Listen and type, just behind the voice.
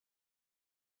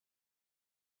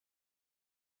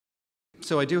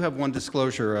So I do have one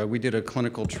disclosure. We did a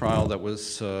clinical trial that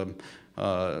was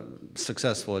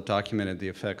successful. It documented the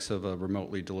effects of a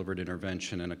remotely delivered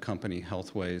intervention, and a company,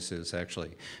 Healthways, is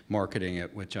actually marketing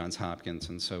it with Johns Hopkins,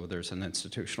 and so there's an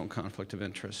institutional conflict of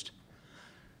interest.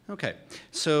 Okay,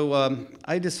 so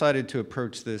I decided to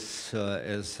approach this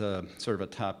as sort of a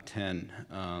top 10.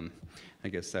 I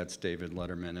guess that's David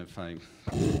Letterman,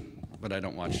 but I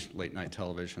don't watch late night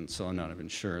television, so I'm not even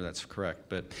sure that's correct.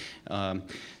 But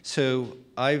so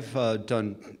I've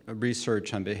done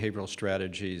research on behavioral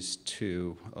strategies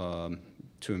to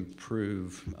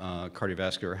improve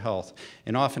cardiovascular health,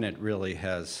 and often it really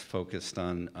has focused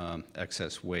on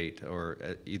excess weight, or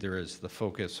either as the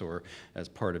focus or as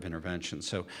part of intervention.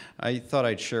 So I thought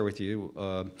I'd share with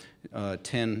you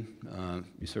 10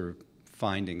 sort of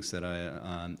findings that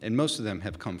and most of them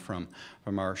have come from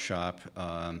our shop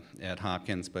at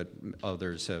Hopkins, but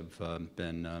others have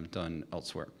been done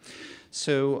elsewhere.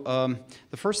 So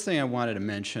the first thing I wanted to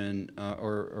mention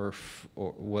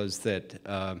was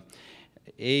that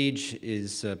age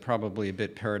is probably a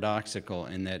bit paradoxical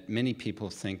in that many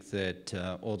people think that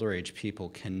older age people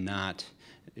cannot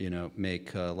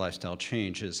make lifestyle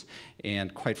changes,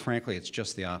 and quite frankly, it's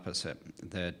just the opposite.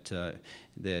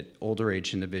 That older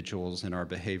age individuals in our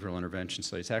behavioral intervention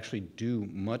studies actually do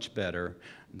much better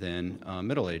than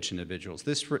middle-aged individuals.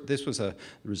 This was the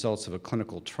results of a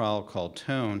clinical trial called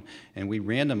TONE, and we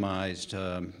randomized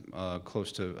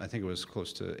I think it was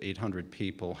close to 800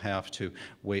 people, half to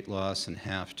weight loss and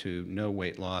half to no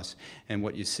weight loss. And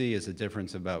what you see is a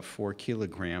difference of about 4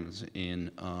 kilograms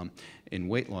in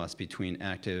weight loss between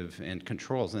active and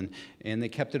controls, and they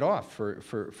kept it off for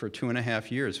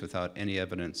 2.5 years without any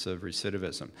evidence of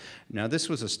recidivism. Now, this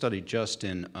was a study just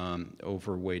in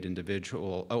overweight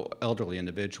elderly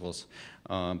individuals,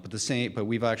 but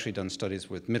we've actually done studies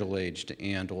with middle-aged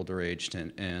and older-aged,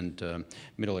 and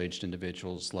middle-aged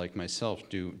individuals like myself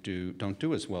don't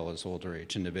do as well as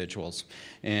older-age individuals.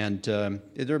 And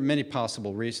there are many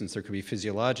possible reasons. There could be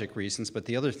physiologic reasons, but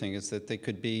the other thing is that they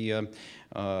could be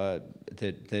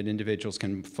that individuals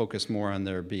can focus more on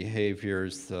their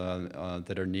behaviors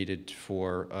that are needed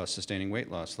for sustaining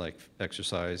weight loss, like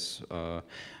exercise,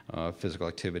 physical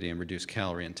activity, and reduced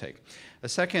calorie intake. A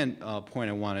second point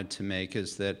I wanted to make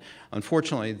is that,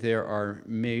 unfortunately, there are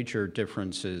major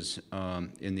differences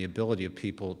in the ability of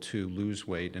people to lose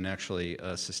weight and actually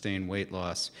sustain weight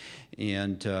loss.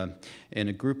 And in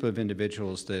a group of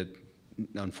individuals that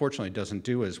unfortunately doesn't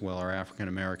do as well are African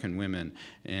American women,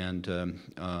 and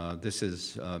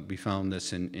we found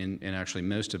this in actually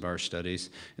most of our studies.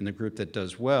 In the group that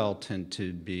does well tend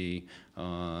to be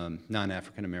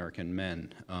non-African American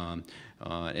men.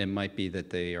 It might be that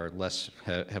they are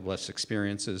have less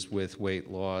experiences with weight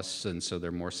loss, and so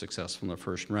they're more successful in the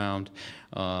first round.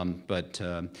 But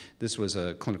this was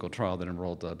a clinical trial that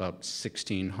enrolled about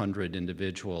 1,600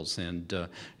 individuals, and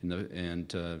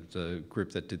the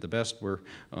group that did the best were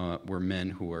men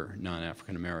who were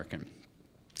non-African American.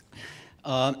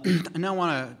 I now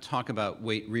want to talk about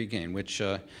weight regain, which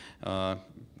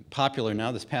popular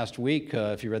now this past week.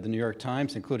 If you read the New York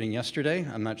Times, including yesterday,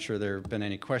 I'm not sure there have been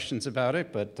any questions about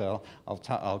it, but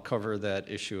I'll cover that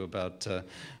issue about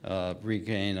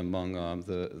regain among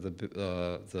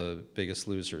the biggest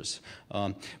losers.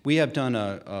 We have done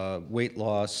a weight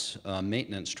loss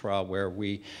maintenance trial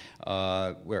where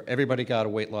everybody got a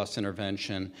weight loss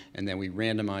intervention, and then we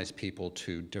randomized people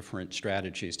to different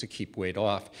strategies to keep weight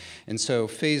off. And so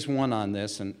phase 1 on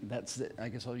this, and I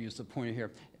guess I'll use the pointer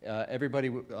here. Everybody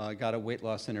got a weight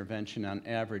loss intervention. On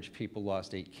average, people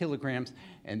lost 8 kilograms,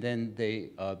 and then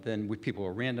people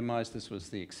were randomized. This was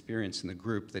the experience in the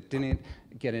group that didn't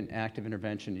get an active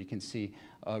intervention. You can see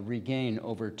regain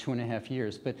over 2.5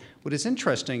 years. But what is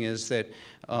interesting is that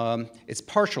it's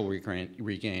partial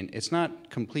regain. It's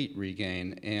not complete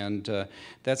regain, and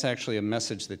that's actually a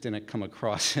message that didn't come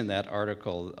across in that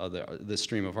article, the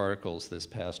stream of articles this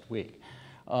past week.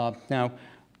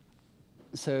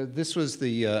 So this was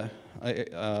the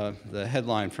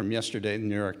headline from yesterday in the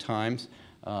New York Times,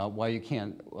 why you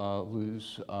can't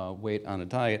lose weight on a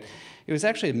diet. It was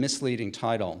actually a misleading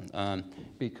title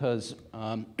because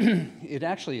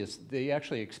they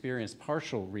actually experienced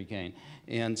partial regain.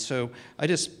 And so I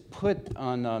just put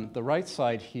on the right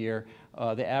side here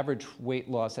the average weight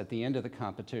loss at the end of the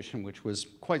competition, which was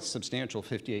quite substantial,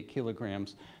 58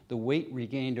 kilograms. The weight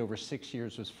regained over 6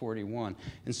 years was 41.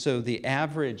 And so the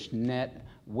average net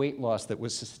weight loss that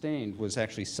was sustained was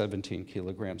actually 17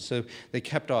 kilograms. So they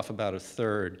kept off about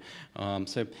 1/3.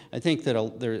 So I think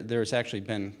that there's actually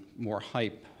been more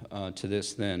hype to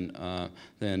this than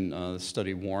the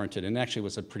study warranted. And actually it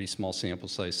was a pretty small sample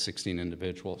size, 16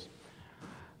 individuals.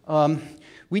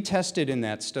 We tested in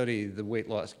that study the weight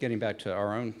loss, getting back to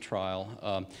our own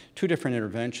trial, two different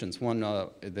interventions, one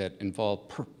that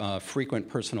involved frequent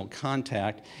personal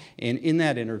contact, and in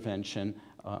that intervention,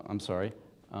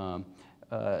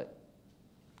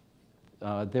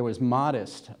 there was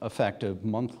modest effect of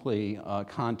monthly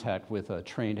contact with a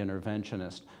trained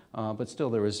interventionist, but still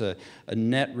there was a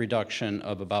net reduction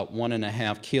of about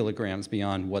 1.5 kilograms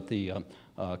beyond what the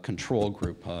control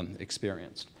group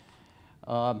experienced.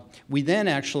 We then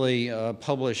actually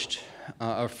published,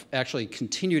 actually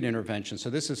continued intervention.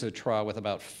 So this is a trial with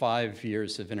about 5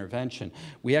 years of intervention.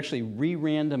 We actually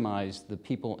re-randomized the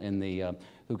people in the,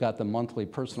 who got the monthly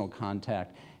personal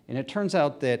contact. And it turns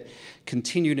out that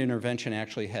continued intervention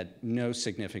actually had no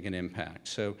significant impact.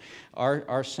 So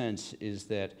our sense is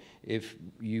that if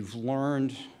you've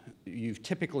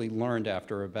typically learned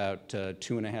after about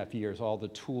 2.5 years all the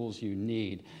tools you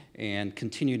need, and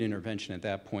continued intervention at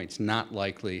that point is not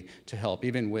likely to help,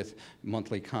 even with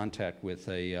monthly contact with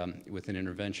an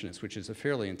interventionist, which is a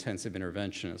fairly intensive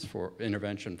intervention for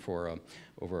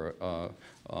over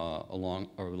the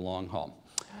long haul.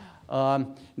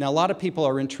 Now, a lot of people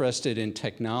are interested in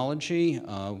technology.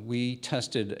 We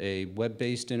tested a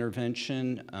web-based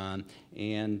intervention,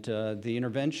 and the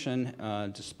intervention,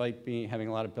 despite having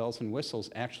a lot of bells and whistles,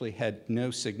 actually had no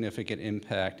significant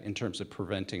impact in terms of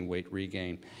preventing weight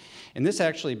regain. And this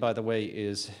actually, by the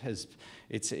way,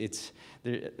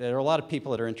 there are a lot of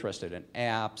people that are interested in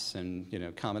apps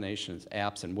and combinations of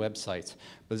apps and websites,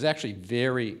 but there's actually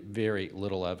very, very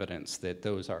little evidence that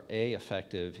those are A,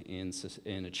 effective in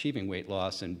achieving weight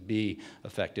loss, and B,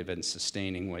 effective in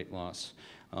sustaining weight loss.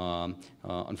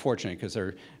 Unfortunately, because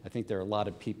I think there are a lot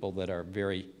of people that are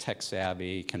very tech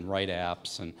savvy, can write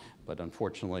apps, but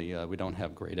unfortunately we don't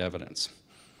have great evidence.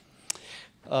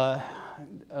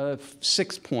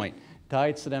 Sixth point,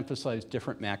 diets that emphasize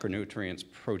different macronutrients,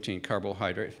 protein,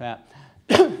 carbohydrate, fat,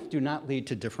 do not lead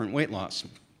to different weight loss.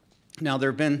 Now,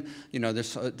 there have been,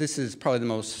 this is probably the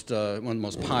most, one of the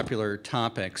most popular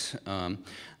topics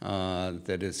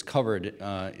that is covered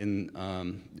by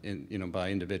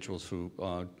individuals who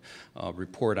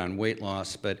report on weight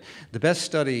loss. But the best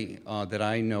study that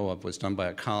I know of was done by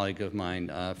a colleague of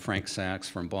mine, Frank Sachs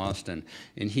from Boston,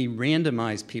 and he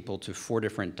randomized people to 4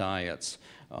 different diets.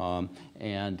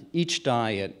 And each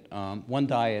diet, one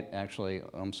diet actually,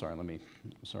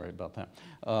 sorry about that.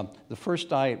 The first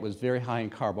diet was very high in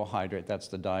carbohydrate. That's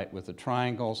the diet with the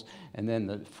triangles. And then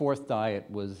the 4th diet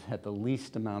had the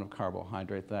least amount of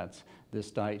carbohydrate. That's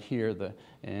this diet here.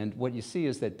 And what you see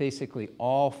is that basically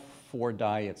all 4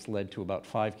 diets led to about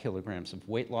 5 kilograms of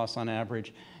weight loss on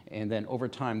average. And then over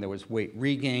time there was weight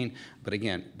regain. But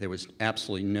again, there was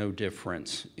absolutely no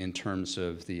difference in terms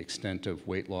of the extent of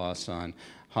weight loss on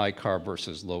high carb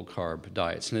versus low carb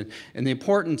diets. And the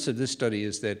importance of this study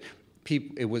is that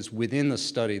it was within the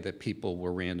study that people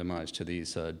were randomized to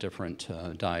these different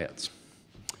diets.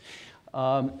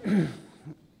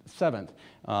 7th,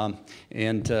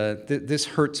 this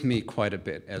hurts me quite a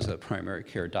bit as a primary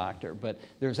care doctor, but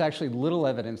there's actually little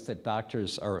evidence that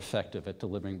doctors are effective at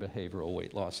delivering behavioral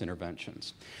weight loss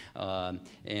interventions.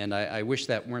 And I wish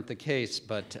that weren't the case,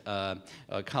 but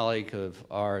a colleague of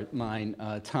mine,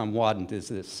 Tom Wadden, did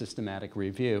this systematic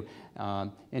review,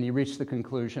 and he reached the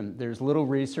conclusion there's little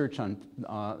research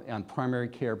on primary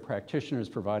care practitioners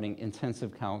providing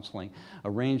intensive counseling. A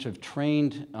range of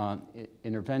trained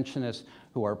interventionists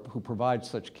who provide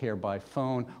such care by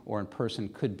phone or in person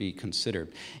could be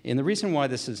considered. And the reason why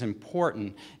this is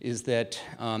important is that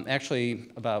actually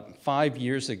about 5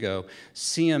 years ago,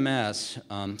 CMS,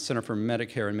 Center for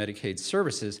Medicare and Medicaid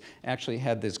Services, actually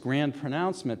had this grand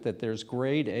pronouncement that there's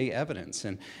grade A evidence.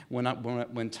 And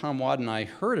when Tom Wadden and I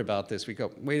heard about this, we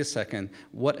go, wait a second,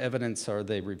 what evidence are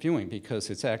they reviewing? Because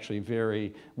it's actually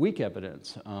very weak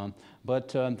evidence. But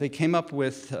they came up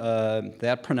with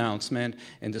that pronouncement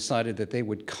and decided that they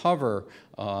would cover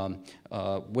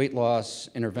weight loss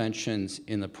interventions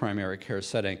in the primary care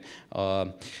setting.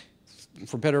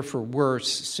 For better or for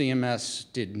worse, CMS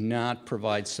did not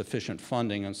provide sufficient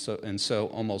funding, and so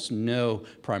almost no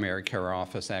primary care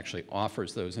office actually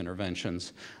offers those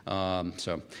interventions.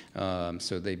 So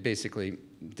they basically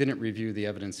didn't review the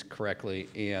evidence correctly,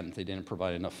 and they didn't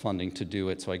provide enough funding to do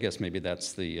it. So I guess maybe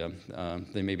that's they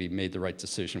maybe made the right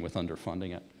decision with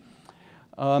underfunding it.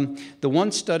 The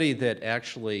one study that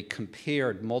actually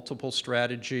compared multiple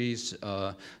strategies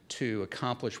to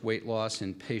accomplish weight loss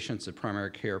in patients of primary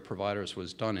care providers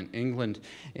was done in England,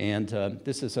 and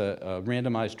this is a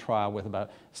randomized trial with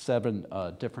about 7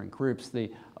 different groups.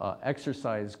 The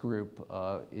exercise group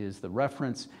is the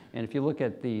reference. And if you look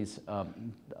at these,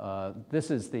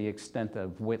 this is the extent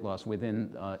of weight loss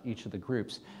within each of the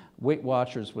groups. Weight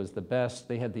Watchers was the best.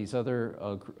 They had these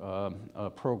other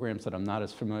programs that I'm not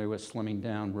as familiar with, Slimming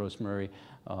Down, Rosemary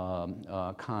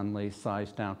Conley,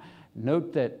 Size Down.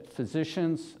 Note that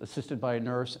physicians assisted by a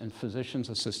nurse and physicians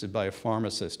assisted by a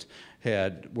pharmacist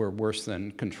were worse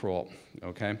than control,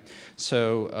 okay?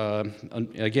 So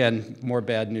again, more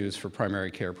bad news for primary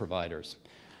care providers.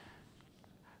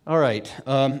 All right,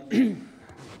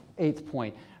 8th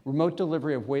point. Remote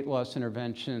delivery of weight loss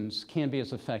interventions can be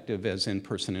as effective as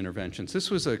in-person interventions.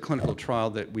 This was a clinical trial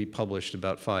that we published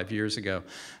about 5 years ago,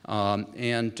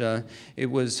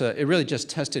 it really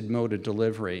just tested mode of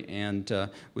delivery, and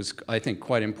was, I think,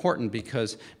 quite important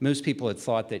because most people had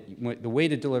thought that the way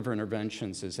to deliver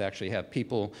interventions is actually have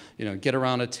people, get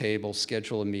around a table,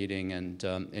 schedule a meeting, and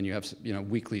you have,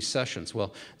 weekly sessions.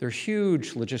 Well, there are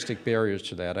huge logistic barriers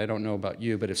to that. I don't know about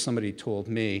you, but if somebody told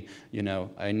me, you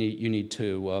need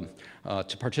to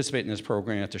participate in this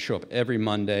program, you have to show up every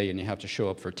Monday, and you have to show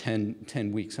up for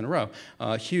 10 weeks in a row.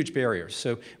 Huge barriers.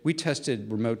 So we tested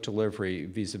remote delivery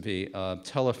vis-a-vis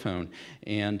telephone,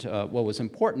 and what was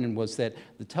important was that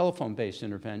the telephone-based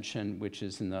intervention, which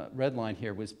is in the red line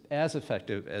here, was as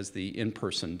effective as the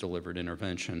in-person delivered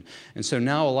intervention. And so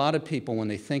now a lot of people, when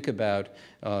they think about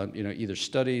either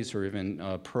studies or even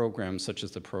programs such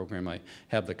as the program I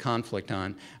have the conflict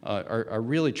on, are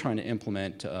really trying to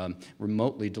implement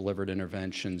remotely delivered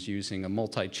interventions using a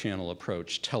multi-channel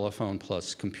approach, telephone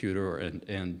plus computer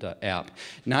and app.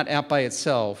 Not app by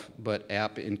itself, but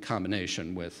app in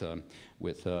combination with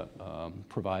a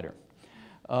provider.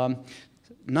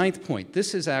 9th point,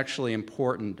 this is actually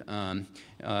important, what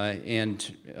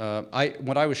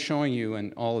I was showing you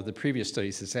in all of the previous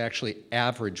studies is actually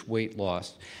average weight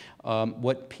loss.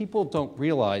 What people don't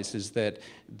realize is that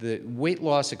the weight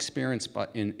loss experience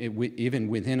even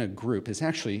within a group is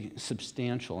actually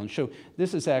substantial. And so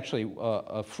this is actually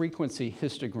a frequency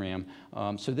histogram.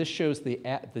 So this shows the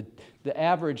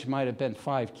average might have been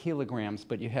 5 kilograms,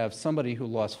 but you have somebody who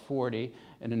lost 40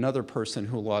 and another person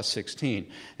who lost 16.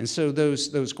 And so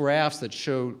those graphs that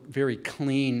show very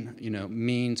clean,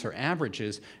 means or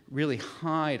averages really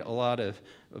hide a lot of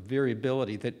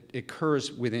variability that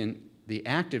occurs within the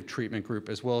active treatment group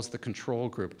as well as the control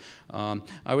group.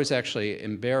 I was actually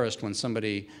embarrassed when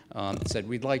somebody said,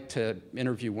 we'd like to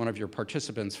interview one of your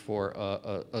participants for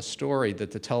a story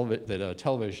that a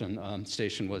television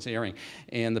station was airing.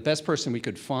 And the best person we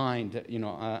could find,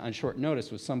 on short notice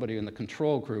was somebody in the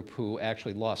control group who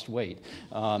actually lost weight.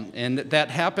 And that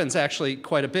happens actually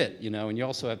quite a bit, and you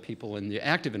also have people in the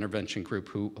active intervention group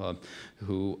who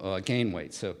gain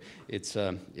weight. So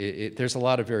there's a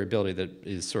lot of variability that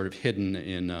is sort of hidden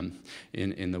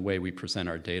in the way we present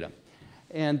our data.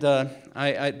 And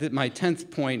my 10th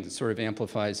point sort of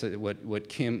amplifies what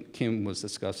Kim was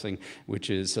discussing, which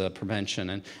is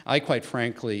prevention. And I, quite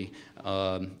frankly,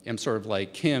 am sort of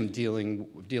like Kim,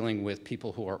 dealing with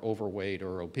people who are overweight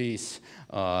or obese.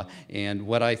 And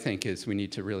what I think is we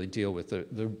need to really deal with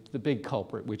the big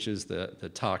culprit, which is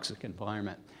the toxic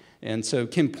environment. And so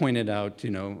Kim pointed out,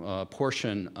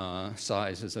 portion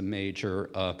size is a major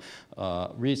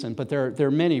reason, but there are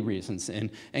many reasons.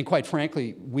 And quite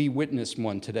frankly, we witnessed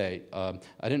one today. I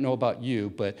didn't know about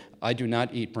you, but I do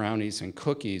not eat brownies and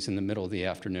cookies in the middle of the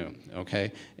afternoon,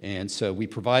 okay? And so we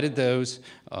provided those,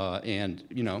 and,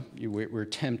 we're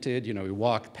tempted, we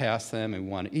walk past them and we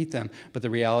want to eat them, but the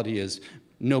reality is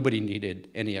nobody needed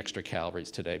any extra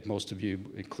calories today. Most of you,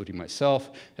 including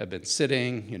myself, have been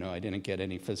sitting. I didn't get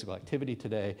any physical activity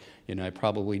today. I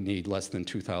probably need less than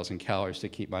 2,000 calories to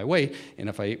keep my weight. And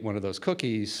if I ate one of those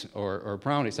cookies or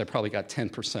brownies, I probably got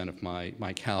 10% of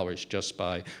my calories just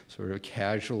by sort of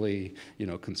casually,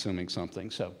 consuming something.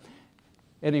 So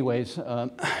anyways,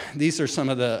 these are some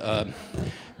of the,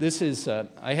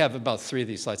 I have about 3 of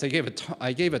these slides. I gave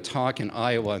a talk in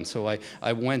Iowa, and so I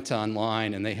went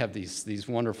online, and they have these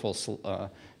wonderful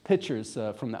pictures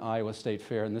from the Iowa State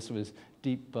Fair, and this was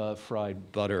deep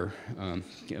fried butter,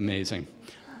 amazing.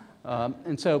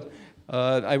 And so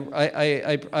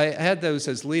I had those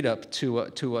as lead up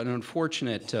to an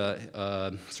unfortunate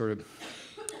sort of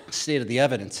state of the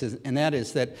evidence, and that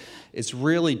is that it's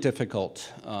really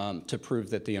difficult to prove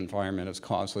that the environment is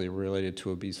causally related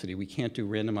to obesity. We can't do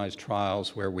randomized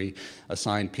trials where we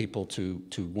assign people to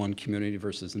one community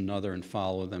versus another and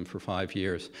follow them for 5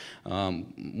 years. A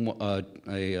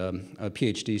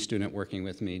PhD student working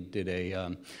with me did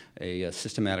a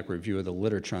systematic review of the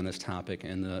literature on this topic,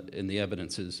 and the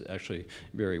evidence is actually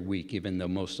very weak, even though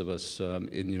most of us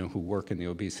who work in the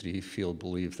obesity field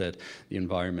believe that the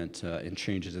environment and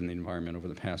changes in the environment over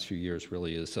the past few years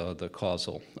really is the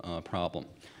causal problem.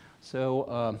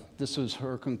 So this was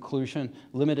her conclusion: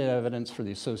 limited evidence for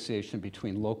the association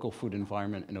between local food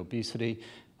environment and obesity.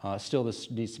 Still,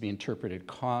 this needs to be interpreted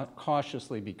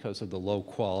cautiously because of the low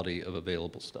quality of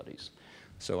available studies.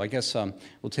 So I guess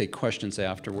we'll take questions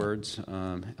afterwards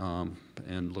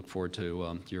and look forward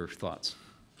to your thoughts.